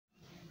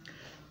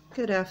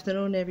Good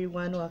afternoon,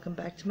 everyone. Welcome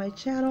back to my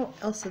channel.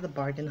 Elsa the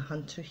Bargain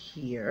Hunter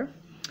here.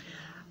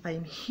 I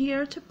am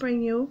here to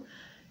bring you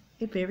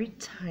a very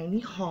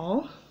tiny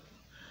haul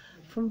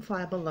from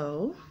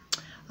 5below,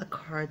 a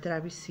card that I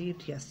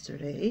received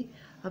yesterday,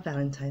 a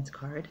Valentine's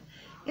card,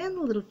 and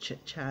a little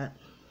chit chat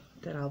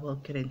that I will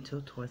get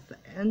into towards the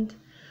end.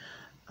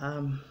 I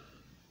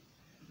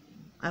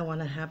want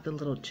to have the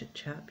little chit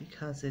chat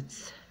because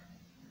it's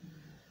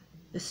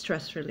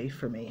stress relief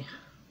for me.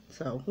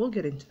 So we'll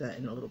get into that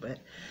in a little bit.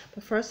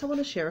 But first I want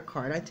to share a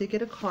card. I did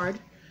get a card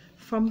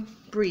from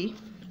Bree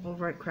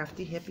over at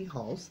Crafty Hippie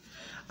Hauls.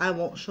 I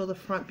won't show the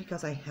front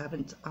because I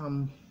haven't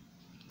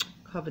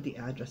covered the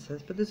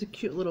addresses. But there's a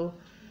cute little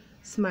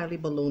smiley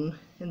balloon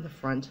in the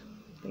front.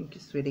 Thank you,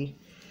 sweetie.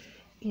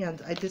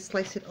 And I did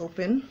slice it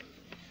open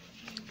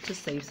to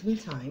save some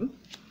time.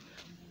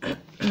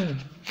 I'm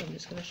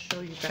just going to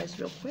show you guys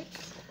real quick.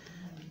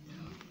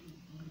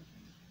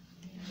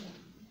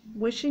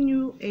 Wishing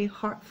you a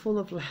heart full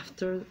of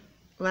laughter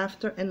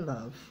and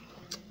love.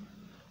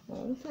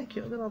 Oh, isn't that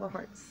cute? Look at all the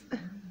hearts.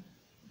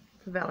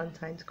 It's a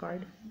Valentine's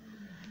card.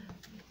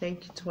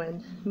 Thank you,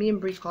 twin. Me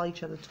and Bree call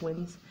each other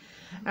twins.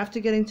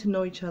 After getting to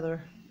know each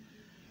other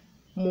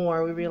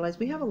more, we realized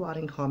we have a lot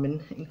in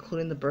common,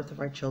 including the birth of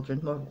our children,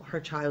 well,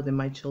 her child and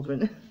my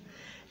children.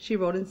 She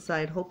wrote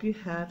inside, "Hope you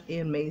have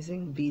an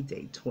amazing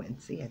V-Day, twin."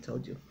 See, I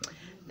told you.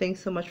 Thanks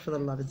so much for the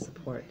love and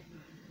support.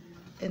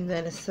 And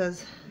then it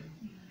says,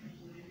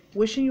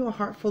 "Wishing you a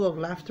heart full of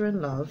laughter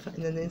and love." And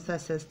then the inside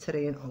says,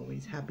 "Today and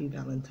always. Happy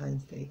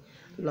Valentine's Day.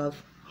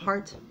 Love,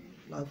 heart,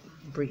 love,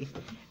 Bree."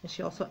 And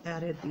she also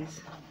added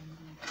these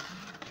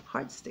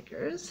heart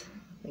stickers.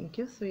 Thank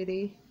you,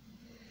 sweetie.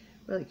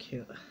 Really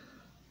cute.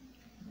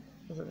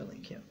 Those are really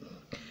cute.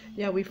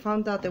 Yeah, we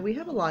found out that we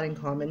have a lot in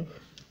common.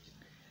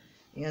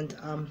 And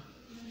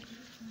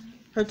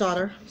her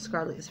daughter,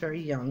 Scarlett, is very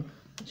young.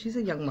 She's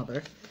a young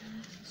mother.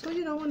 So,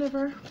 you know,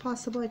 whenever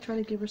possible, I try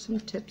to give her some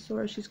tips,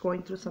 or if she's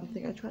going through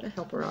something, I try to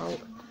help her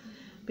out.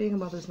 Being a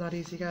mother's not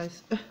easy,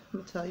 guys. I'm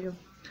gonna tell you.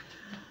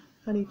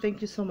 Honey,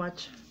 thank you so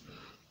much.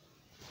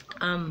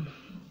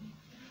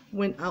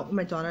 Went out with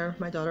my daughter.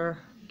 My daughter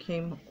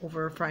came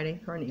over Friday,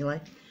 her and Eli,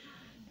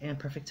 and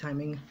perfect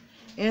timing.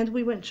 And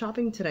we went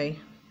shopping today.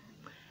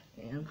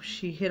 And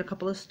she hit a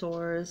couple of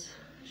stores.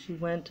 We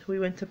went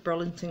to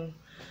Burlington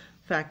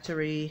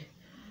Factory,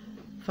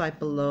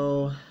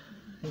 5below. I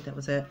think that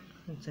was it.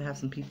 To have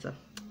some pizza.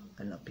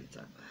 I love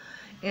pizza.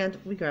 And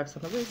we grabbed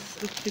some of this.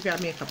 She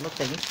grabbed me a couple of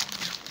things.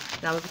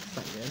 And I was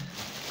excited.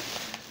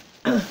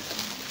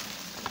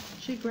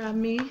 She grabbed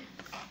me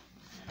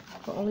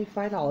for only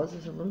 $5.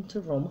 It's a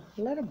room-to-room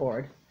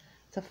letterboard.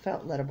 It's a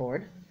felt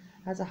letterboard. It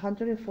has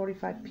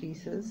 145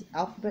 pieces,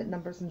 alphabet,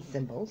 numbers, and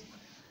symbols.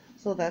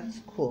 So that's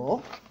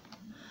cool.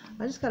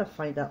 I just gotta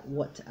find out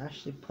what to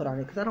actually put on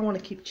it because I don't want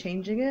to keep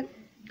changing it.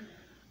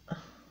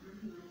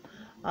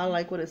 I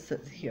like what it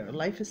says here.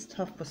 Life is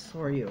tough, but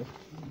so are you.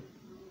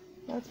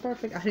 That's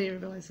perfect. I didn't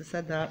even realize it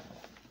said that.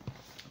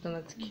 And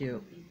that's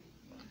cute.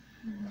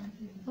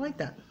 I like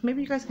that.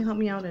 Maybe you guys can help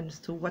me out as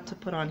to what to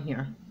put on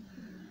here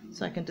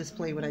so I can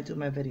display when I do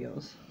my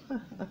videos.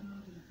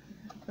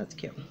 That's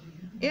cute.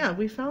 Yeah,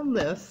 we found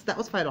this. That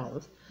was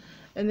 $5.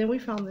 And then we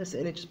found this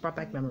and it just brought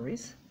back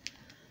memories.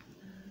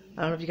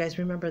 I don't know if you guys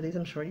remember these.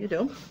 I'm sure you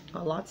do.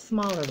 A lot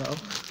smaller though.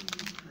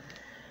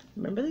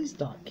 Remember these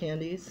dot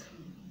candies?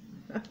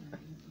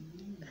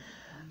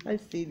 I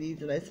see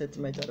these and I said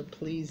to my daughter,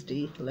 "Please,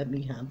 Dee, let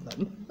me have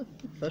them."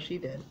 So she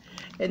did.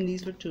 And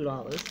these were $2.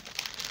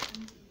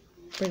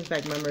 Brings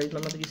back memories. My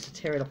mother used to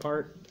tear it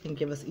apart and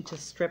give us each a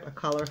strip, a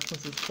color.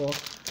 This is cool.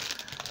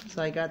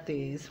 So I got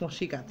these. Well,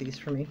 she got these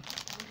for me.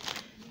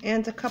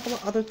 And a couple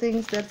of other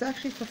things that's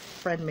actually for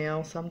friend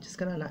mail, so I'm just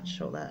gonna not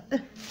show that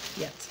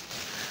yet.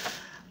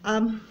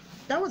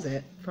 That was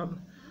it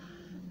from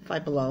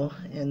 5below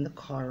and the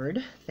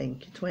card.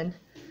 Thank you, twin.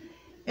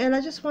 And I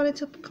just wanted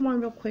to come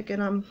on real quick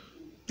and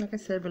like I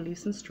said, relieve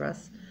some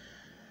stress.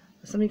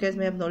 Some of you guys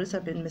may have noticed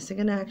I've been missing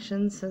in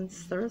action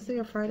since Thursday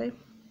or Friday.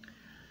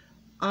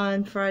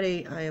 On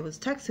Friday, I was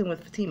texting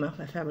with Fatima,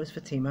 my fabulous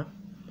Fatima,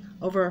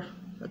 over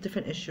a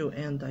different issue,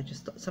 and I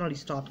just suddenly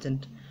stopped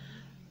and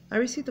I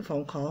received a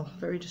phone call,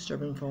 very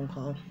disturbing phone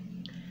call,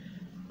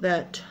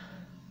 that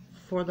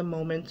for the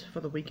moment, for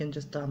the weekend,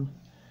 just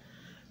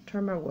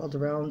turned my world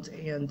around,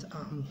 and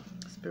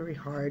it's very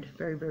hard,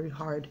 very, very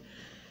hard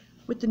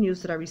with the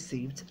news that I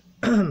received.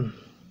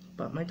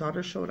 But my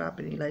daughter showed up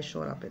and Eli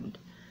showed up and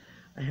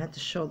I had to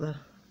show the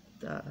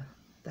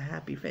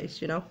happy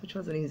face, you know, which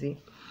wasn't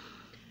easy.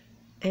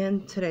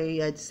 And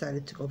today I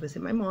decided to go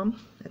visit my mom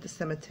at the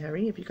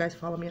cemetery. If you guys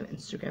follow me on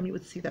Instagram, you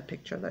would see that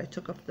picture that I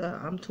took of the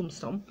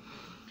tombstone.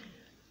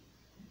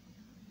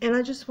 And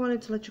I just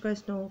wanted to let you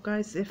guys know,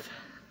 guys, if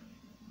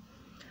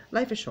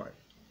life is short.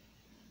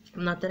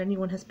 Not that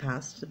anyone has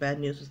passed. The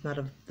bad news was not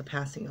of the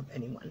passing of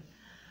anyone.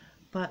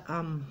 But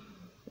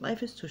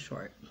life is too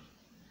short.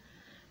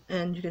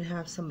 And you can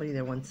have somebody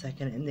there 1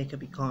 second and they could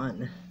be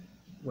gone.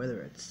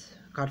 Whether it's,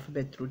 God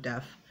forbid, through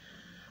death.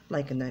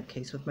 Like in that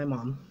case with my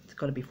mom. It's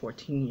going to be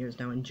 14 years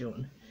now in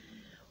June.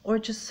 Or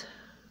just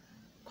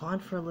gone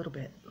for a little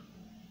bit,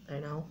 you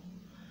know?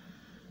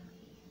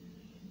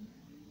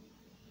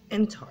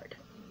 And it's hard.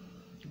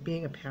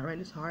 Being a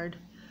parent is hard.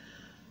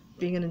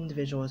 Being an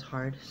individual is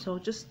hard. So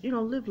just, you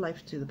know, live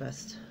life to the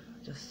best.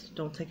 Just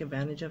don't take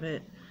advantage of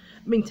it.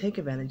 I mean, take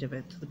advantage of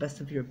it to the best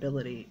of your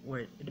ability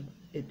where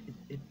it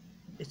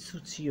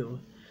suits you.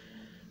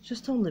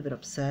 Just don't live it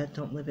upset.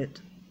 Don't live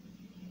it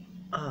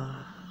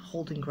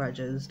holding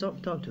grudges.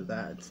 Don't do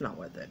that. It's not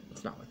worth it.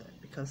 It's not worth it,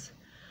 because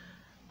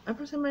that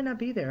person might not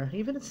be there.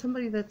 Even if it's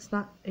somebody that's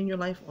not in your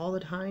life all the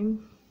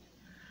time,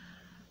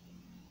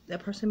 that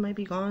person might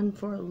be gone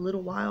for a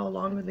little while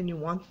longer than you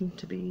want them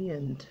to be,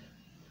 and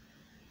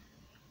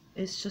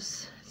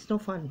it's no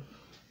fun,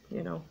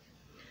 you know.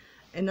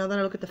 And now that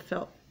I look at the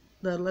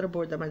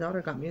letterboard that my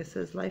daughter got me, it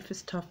says, life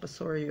is tough, but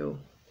so are you.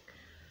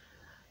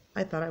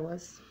 I thought I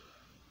was,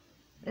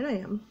 and I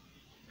am,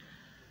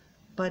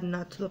 but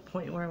not to the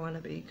point where I want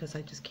to be, because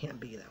I just can't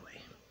be that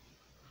way.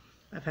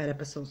 I've had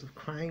episodes of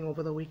crying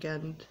over the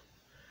weekend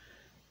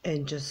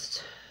and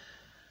just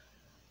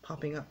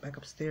popping up back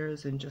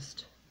upstairs and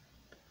just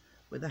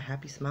with a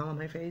happy smile on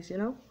my face, you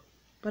know.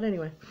 But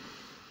anyway,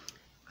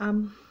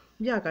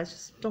 yeah guys,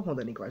 just don't hold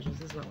any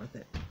grudges. It's not worth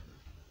it.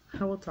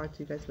 I will talk to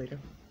you guys later.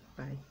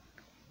 Bye.